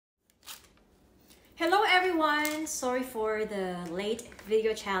Hello everyone! Sorry for the late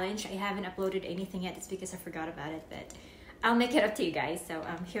video challenge. I haven't uploaded anything yet. It's because I forgot about it, but I'll make it up to you guys. So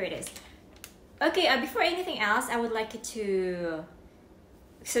here it is. Okay, before anything else, I would like you to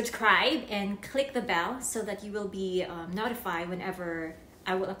subscribe and click the bell so that you will be notified whenever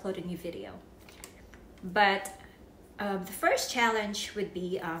I will upload a new video. But the first challenge would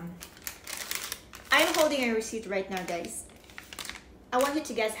be, I'm holding a receipt right now, guys. I want you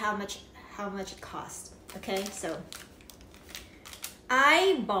to guess how much it cost. Okay, so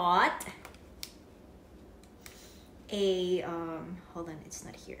I bought a hold on, it's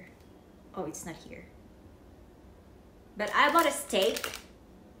not here. Oh, it's not here. But I bought a steak.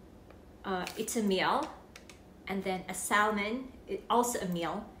 It's a meal, and then a salmon, also a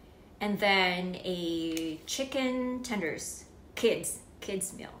meal, and then a chicken tenders, kids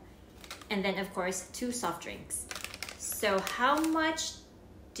meal, and then of course 2 soft drinks. So how much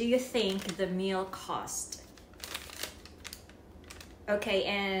do you think the meal cost? Okay,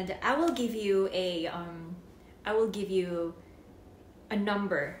 and I will give you a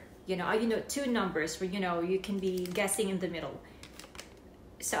number. You know, 2 numbers where you can be guessing in the middle.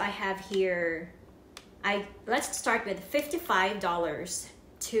 So I have here, let's start with $55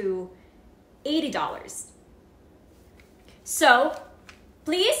 to $80. So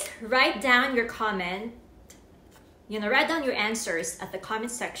please write down your comment. Write down your answers at the comment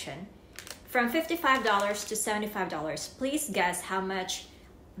section from $55 to $75. Please guess how much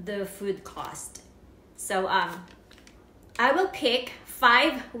the food cost. So I will pick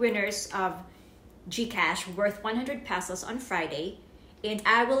 5 winners of GCash worth 100 pesos on Friday, and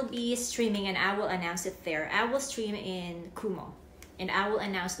I will be streaming and I will announce it there. I will stream in Kumu and I will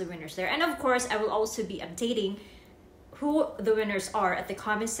announce the winners there. And of course, I will also be updating who the winners are at the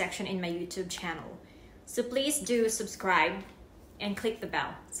comment section in my YouTube channel. So please do subscribe and click the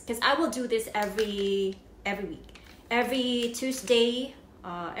bell, because I will do this every week. Every Tuesday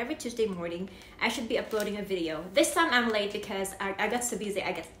morning, I should be uploading a video. This time I'm late because I got so busy.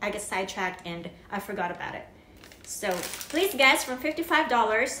 I got sidetracked and I forgot about it. So please guess from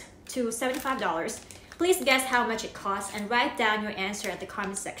 $55 to $75. Please guess how much it costs and write down your answer at the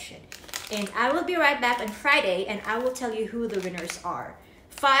comment section. And I will be right back on Friday and I will tell you who the winners are.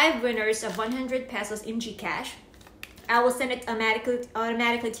 5 winners of 100 pesos in GCash. I will send it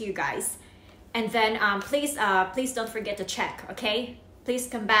automatically to you guys. And then please don't forget to check, okay? Please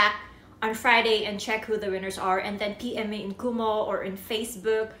come back on Friday and check who the winners are, and then PM me in Kumu or in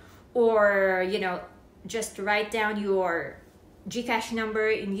Facebook, or just write down your GCash number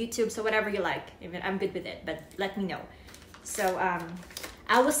in YouTube, so whatever you like. I'm good with it, but let me know. So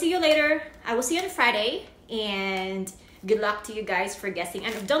I will see you later. I will see you on Friday, and good luck to you guys for guessing,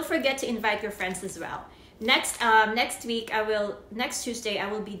 and don't forget to invite your friends as well. Next Tuesday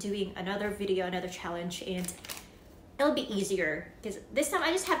I will be doing another video, another challenge, and it'll be easier because this time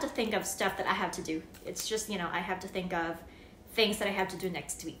I just have to think of stuff that I have to do. It's just I have to think of things that I have to do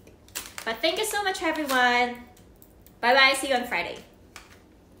next week. But thank you so much, everyone. Bye bye. See you on Friday.